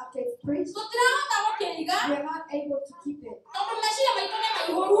if it's after it's preached, we are not able to keep it.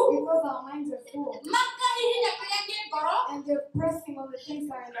 Because our minds are full. And they're pressing on the things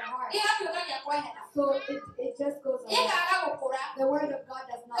that are in the heart. So it just goes away. The word of God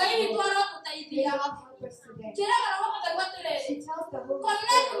does not grow. May God help us today. She tells the Holy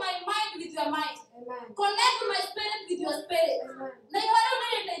connect Spirit. my mind with your mind. Amen. Connect my spirit with your spirit. Amen. And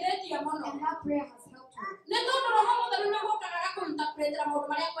And that prayer has helped her.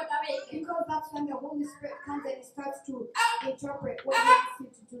 Because that's when the Holy Spirit comes and it starts to interpret what He wants you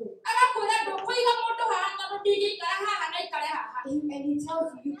to do. And He tells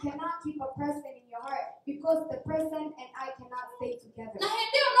you, you cannot keep a person in your heart because the person and I cannot stay together.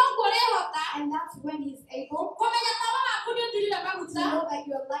 And that's when He's able to know that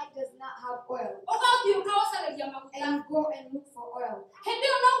your light does not have oil. And you go and look for oil.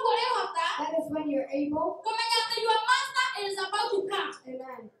 That is when you're able. Your master is about to come.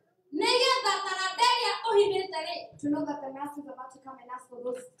 Amen. To know that the master is about to come and ask for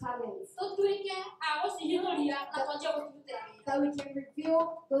those talents. That we can reveal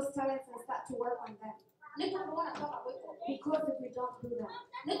those talents and start to work on them. Because if we don't do that,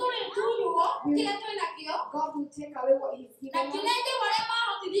 God will take away what He's given us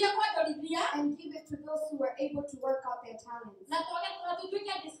and give it to those who are able to work out their talents.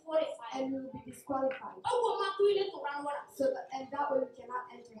 And we will be disqualified. So and that way we cannot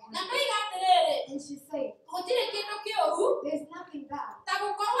enter heaven. And she said, there's nothing bad.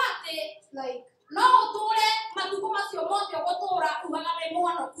 Like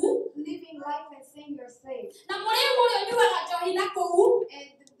living life and saying you're saved.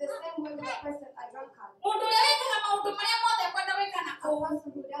 And the same way with a person, a drunkard. A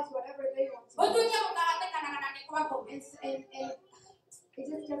person who does whatever they want to do. And it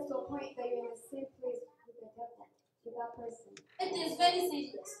just gets to a point that you're in the same place with the devil, with that person. It is very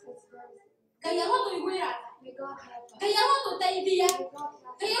serious. It's very serious. May God help us. May God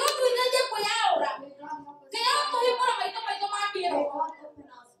help us. May God help us. May God help us. May God open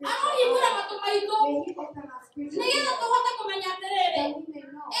our spiritual eyes. May He open our spiritual eyes that we may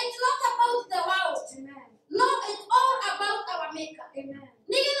know. It's not about the world. Amen. No, it's all about our Maker. Amen.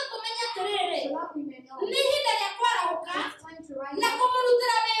 So that we may know. It's It's time to rise up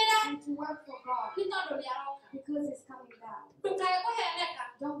and to work for God because He's coming back.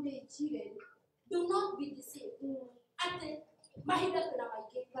 Don't be cheated. Do not be deceived.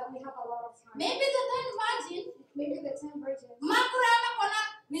 That we have a lot of time. Maybe the 10 virgins, Maybe the 10 virgins,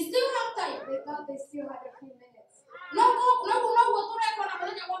 we still have time. they thought they still had a few minutes. And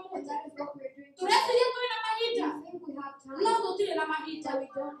And that is what we're doing today. Today, We think we have time, no, but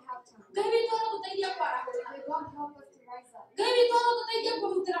we don't have time. May God help us to rise up.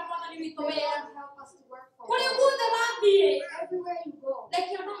 May God help us to work for God. Everywhere you go,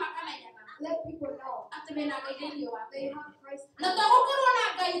 let people know they have Christ.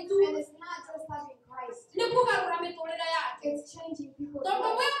 And it's not just having Christ. It's changing people's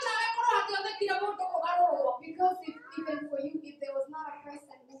lives. Because even for you, if there was not a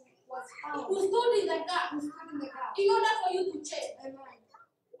person who was found, Who stood in the gap who stood in the gap, in order for you to change. amen,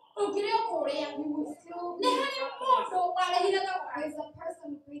 We we would still be There's in a person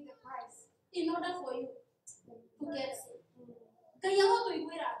who paid the price. in order for you to get saved.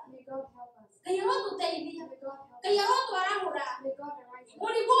 May God help us. May God help us. May God arise us.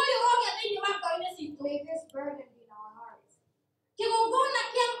 May this burden be in our hearts.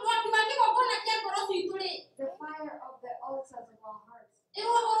 The fire of the altars of our hearts.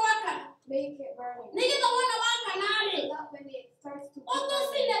 Make it burning. So that when it starts to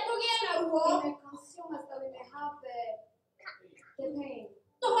burn, may consume us that we may have the pain.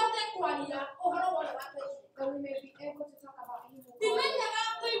 That we may be able to talk about him.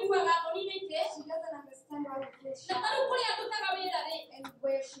 She doesn't understand why we feel shy. And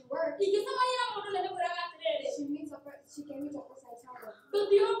where she works, she can meet a person and tell them,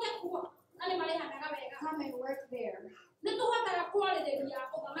 come and work there.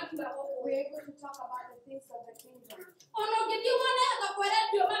 We're able to talk about the things of the kingdom.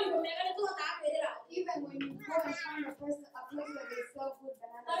 Even when you go and find a place where they sell good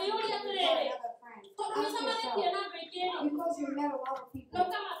bananas, you can tell another friend. Ask yourself, because you met a lot of people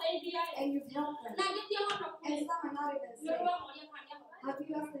and you've helped them, and some are not even saved. Have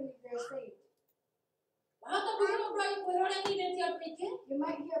you asked them if they're saved? You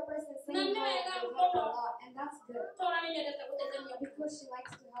might hear a person saying how they help a lot, and that's good, because she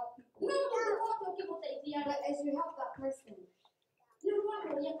likes to help people. But as you help that person,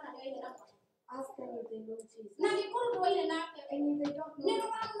 ask them if they know Jesus. And if they don't know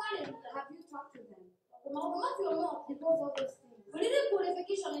him, have you talked to them? Because all those things.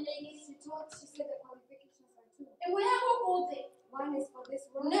 She said the qualifications are two. One is for this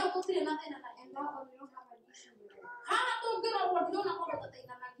world, and that one we don't have an issue with it.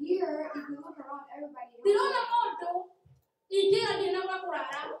 Here, if you look around, everybody has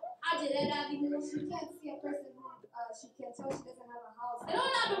she can't see a person who she can tell she doesn't have a house.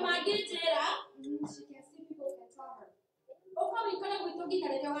 She can see people who can tell her,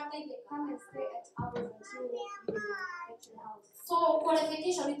 come and stay at ours until you get your house. So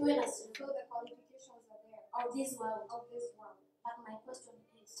the qualifications are there of this world. But my question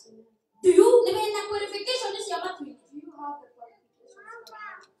is, do you have the qualifications for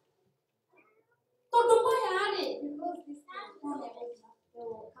God? Because this thing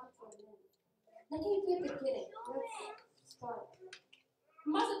will come from them. Let's start.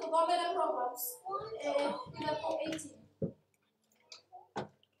 Proverbs 18.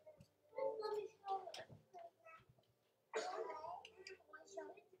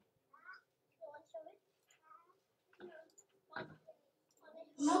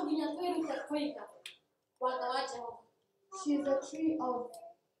 She's a tree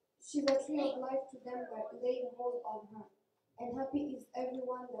of life to them that lay hold on her, and happy is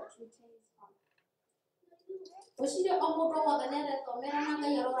everyone that retains her.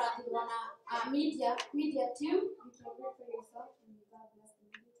 You can read for yourself and God bless the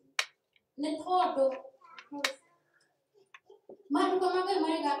media.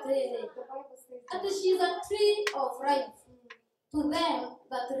 The Bible says that she's a tree of life to them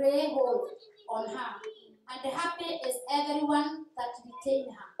that lay hold on her, and happy is everyone that retain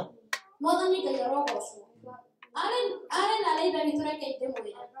her.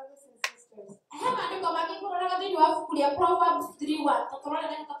 My brothers and sisters, Proverbs 3:1.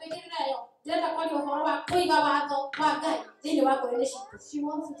 she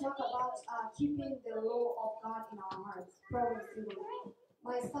wants to talk about keeping the law of God in our hearts. Proverbs 3:1.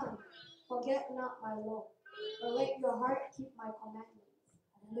 My son, forget not my law, but let your heart keep my commandments.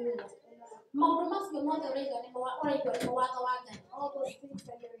 Hallelujah. All those things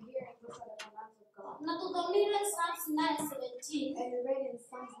that you're hearing, those are the commands of God. And we read in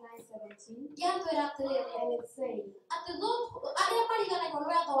Psalms 9:17, and it says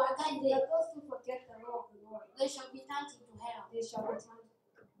that those who forget the law of the Lord, They shall be turned into hell. they shall be turned.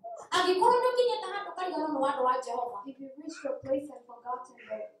 If If you reach your place and forgotten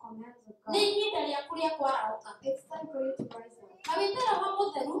the commands of God, it's time for you to rise up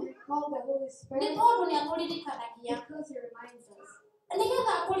and call the Holy Spirit, because He reminds us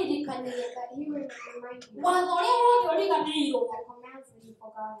that He will remind you the commands that you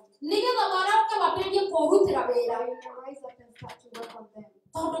forgotten. That you may rise up and start to work on them,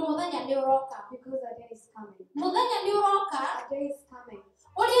 because a day is coming. A day is coming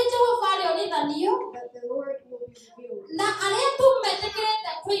that the Lord will be revealed,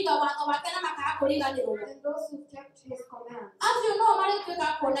 and those who kept His commands,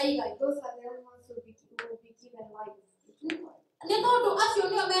 those are the only ones who will be given life.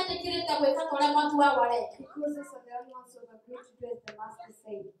 Because those are the only ones who have agreed to do as the Master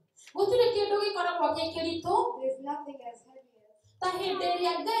said. There's nothing as heavy as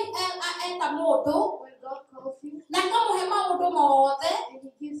when God calls you and He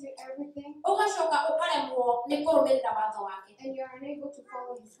gives you everything, and you're unable to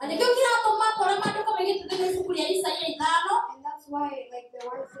follow His commands. And that's why, like the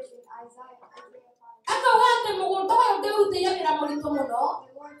word says in Isaiah 5,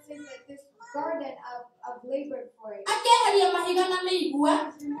 the Lord says that this garden I've labored for it.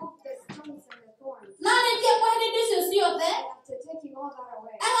 I've removed the stones and the thorns. And after taking all that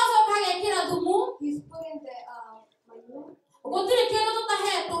away,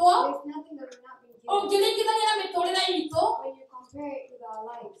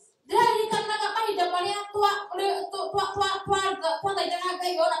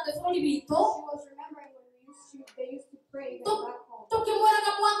 remembering when they used to pray even back home.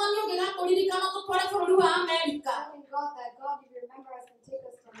 Telling God that God, if you remember us and take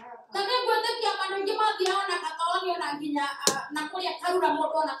us to America.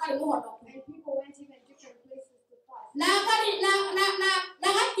 And people went even different places to fast.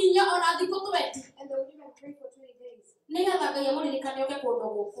 And they would even pray for 20 days.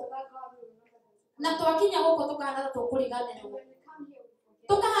 So that God will remember them. And when we come here,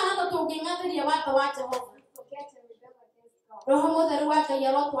 we forget and rebel against God.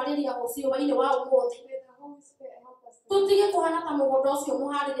 May the Holy Spirit help us so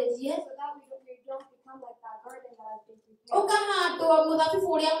that we don't become like that garden that has been prepared. And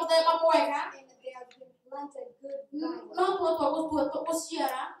that they have been planted good vines.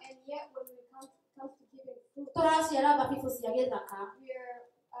 And yet when we come to giving fruit,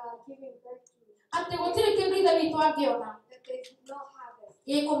 we are giving birth to that there is no harvest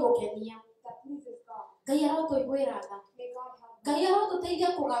that pleases God. May God help us.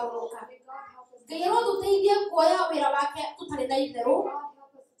 May God help us. May God help us. May God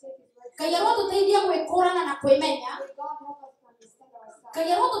help us to take His word. May God help us to understand ourselves.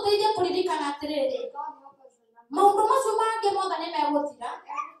 May God help us remember.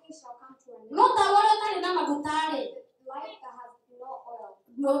 Everything shall come to an end. The light that has no oil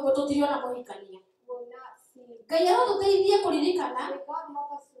will not see. May God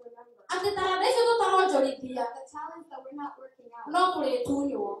help us to remember. The talents that we're not working out,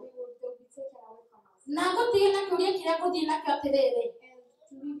 they'll be taken away from us. And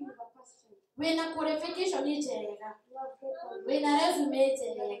to leave you with a question. Love good resume.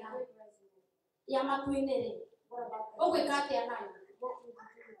 What about that?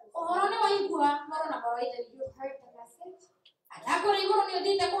 What would you do with this? You heard the message?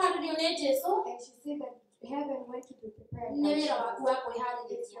 And she said that heaven went to be prepared.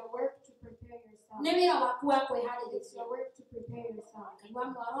 It's your work to prepare yourself. It's your work to prepare yourself.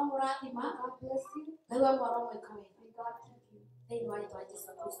 God bless you. May God keep you.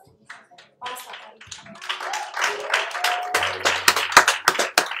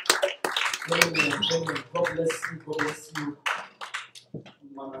 Amen. God bless you. God bless you.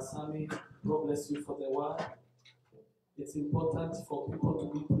 Mama Sami, God bless you for the word. It's important for people to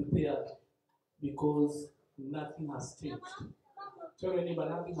be prepared because nothing has changed. Tell your neighbor,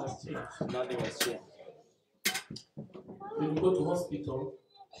 nothing has changed. Nothing has changed. When you go to hospital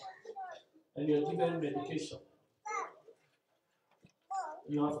and you're given medication,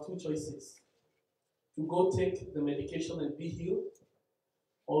 you have two choices. To go take the medication and be healed,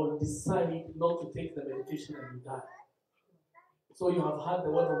 or decide not to take the medication and you die. So you have had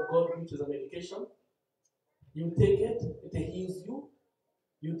the word of God, which is a medication. You take it, it heals you.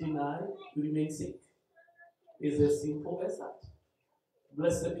 You deny, you remain sick. It's as simple as that.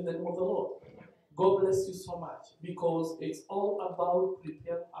 Blessed be the name of the Lord. God bless you so much because it's all about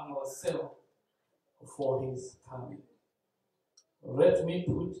preparing ourselves for His coming. Let me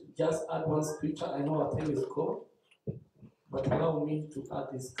just add one scripture. I know our time is gone, but allow me to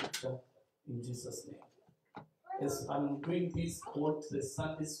add this scripture in Jesus' name. As I'm doing this, I want the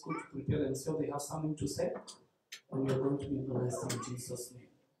Sunday school to prepare themselves. They have something to say, and you're going to be blessed in Jesus' name.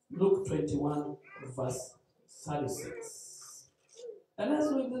 Luke 21, verse 36. And as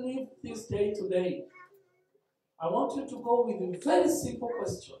we leave this day today, I want you to go with a very simple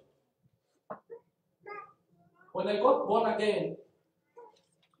question. When I got born again,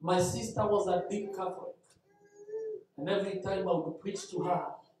 my sister was a deep Catholic. And every time I would preach to her,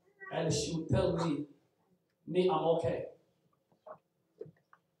 and she would tell me, I'm okay.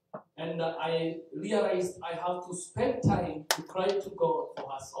 And I realized I have to spend time to cry to God for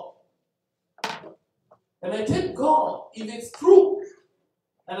her soul. And I tell God, if it's true,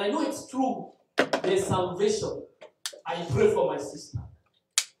 and I know it's true, there's salvation, I pray for my sister.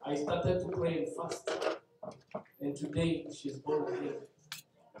 I started to pray and fast. And today, she's born again.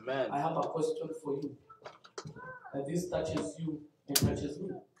 Amen. I have a question for you. And this touches you and touches me.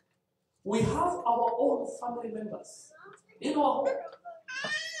 We have our own family members in our home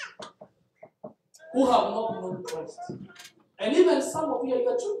who have not known Christ. And even some of you are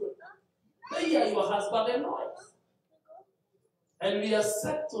your children. They are your husband and wives. And we are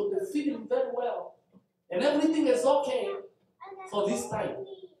settled and feeling very well. And everything is okay for this time.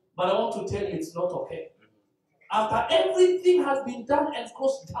 But I want to tell you it's not okay. After everything has been done and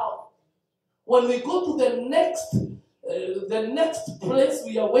closed down, when we go to the next place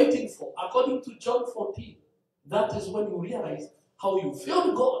we are waiting for, according to John 14, that is when you realize how you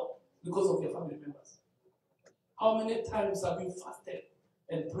failed God because of your family members. How many times have you fasted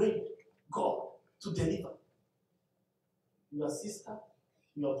and prayed God to deliver? your sister,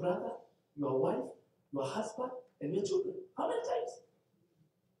 your brother, your wife, your husband, and your children. How many times?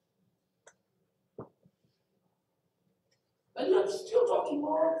 And you are still talking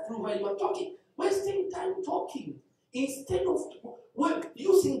all through while you are talking, wasting time talking instead of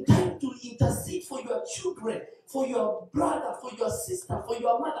using time to intercede for your children, for your brother, for your sister, for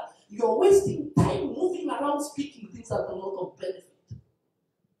your mother. You are wasting time moving around speaking things that are not of benefit.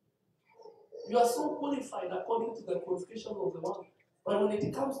 You are so qualified according to the qualification of the one. But when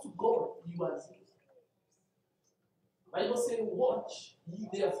it comes to God, you are zero. Bible says, watch ye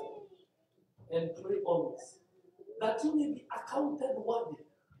therefore and pray always, that you may be accounted worthy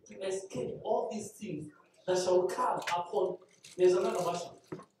to escape all these things that shall come upon. There's another version.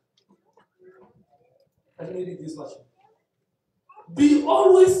 Let me read this version. Be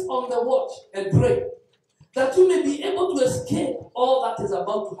always on the watch and pray, that you may be able to escape all that is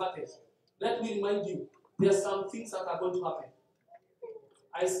about to happen. Let me remind you, there are some things that are going to happen.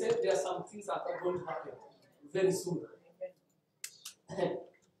 I said there are some things that are going to happen very soon.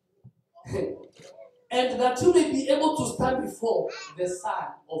 And that you may be able to stand before the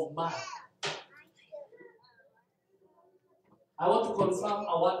Son of Man. I want to confirm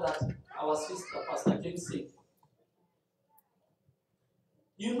a word that our sister, Pastor James, said.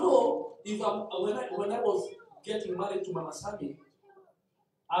 You know, when I was getting married to Mama Sami,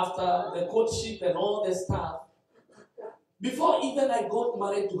 after the courtship and all the stuff, before even I got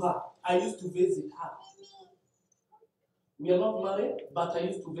married to her, I used to visit her. We are not married, but I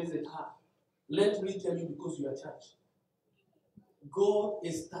used to visit her. Let me tell you, because you are church, God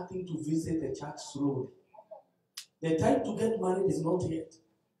is starting to visit the church slowly. The time to get married is not yet,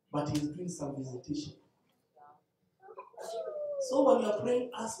 but He's doing some visitation. So when you are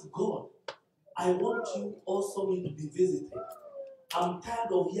praying, ask God, I want you also me to be visited. I'm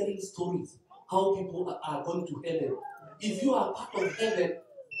tired of hearing stories how people are going to heaven. If you are part of heaven,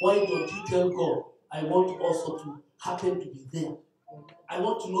 why don't you tell God, I want also to happen to be there? I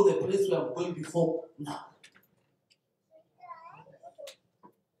want to know the place where I'm going before now.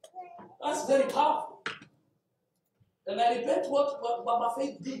 That's very powerful. And I repeat what Baba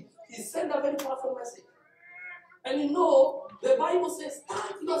Faith did. He sent a very powerful message. And you know, the Bible says,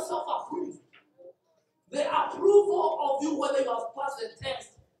 stand yourself approved. The approval of you, whether you have passed the test,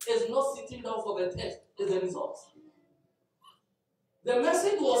 is not sitting down for the test, is the results. The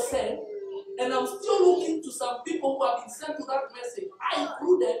message was sent, and I'm still looking to some people who have been sent to that message. I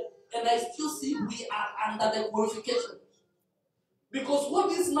included, and I still see we are under the qualification. Because what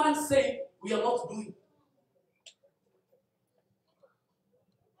this man said, we are not doing.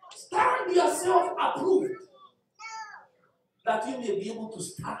 Stand yourself approved, that you may be able to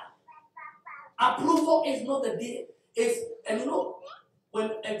stand. Approval is not the day. And you know,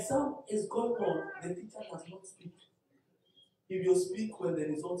 when exam is going on, the teacher does not speak. He will speak when the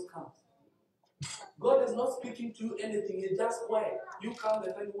results come. God is not speaking to you anything. He's just quiet. You come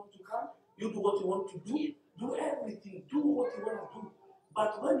the time you want to come. You do what you want to do. Do everything. Do what you want to do.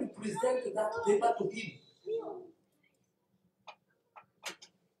 But when you present that paper to Him,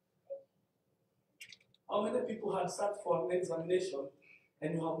 how many people had sat for an examination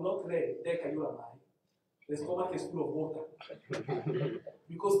and you have not read, there can you am I? The stomach is full of water.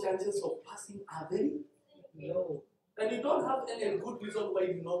 Because chances of passing are very low. And you don't have any good reason why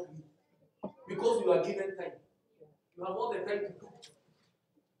you do not read. Because you are given time. You have all the time to do.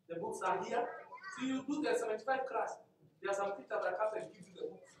 The books are here. See, you do the 75 class. There are some teachers that come and give you the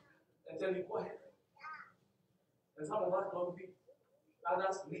books and tell you, go ahead. And some of us don't read.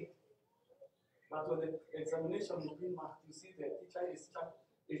 Others read. But when the examination is being marked, you see the teacher is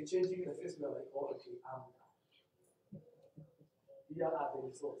changing the face. We are like, oh, okay, I'm done. Here are the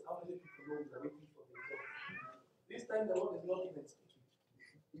results. How many people know we are waiting for the results? This time the Lord is not even speaking.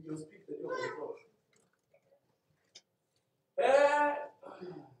 He will speak the day of the results.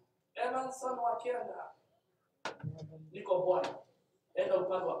 Evanson wakienda niko Bwana, enda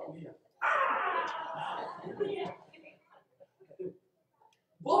upande wa kulia.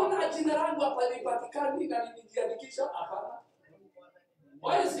 Mbona jina langu hapa lipatikani na nilijiandikisha? Hapana.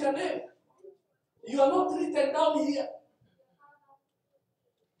 Why is your name? You are not written down here.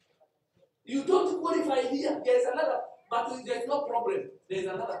 You don't qualify here. There is another, but there is no problem. There is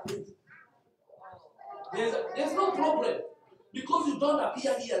another place. There is no problem. Because you don't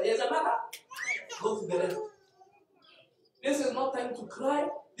appear here, there is another. Go to the left. This is not time to cry.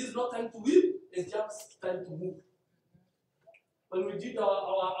 This is not time to weep. It's just time to move. When we did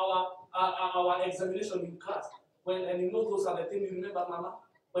our examination in class, and you know those are the things you remember, Mama,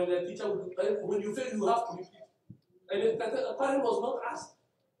 when the teacher would, when you fail, you have to repeat. And the parent was not asked.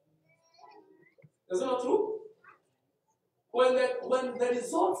 Is it not true? When the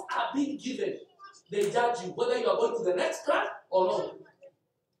results are being given, they judge you whether you are going to the next class or not.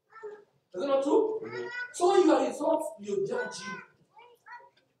 Is it not true? So your results will judge you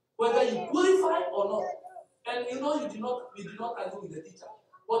whether you qualify or not. And you know you did not agree with the teacher.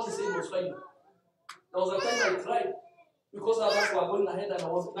 What he said was right. There was a time I tried because others were going ahead and I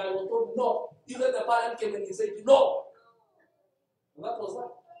was told no. Even the parent came and he said no. And that was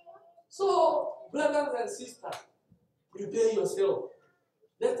that. So, brothers and sisters, prepare yourself.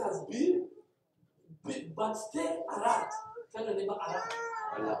 Let us be but stay alert. Tell your neighbor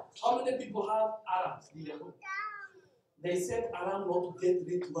alert. How many people have alarms in their home? They set alarm not to get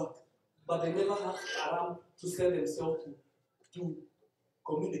ready to work, but they never have alarm to set themselves to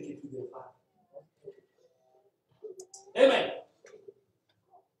communicate with their father. Amen.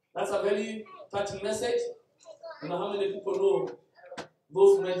 That's a very touching message. You know how many people know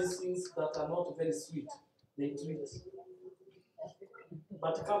those medicines that are not very sweet, they treat.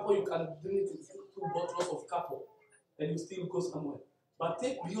 But couple, you can drink 2 bottles of couple and you still go somewhere. But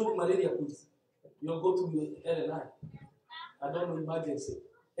take beyond malaria pills, you'll go to your LNI. I don't know emergency.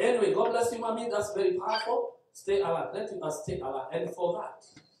 Anyway, God bless you, mommy. That's very powerful. Stay alert. Let us stay alert. And for that,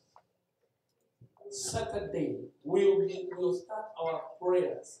 Saturday, we'll start our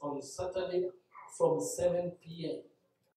prayers on Saturday from 7 p.m.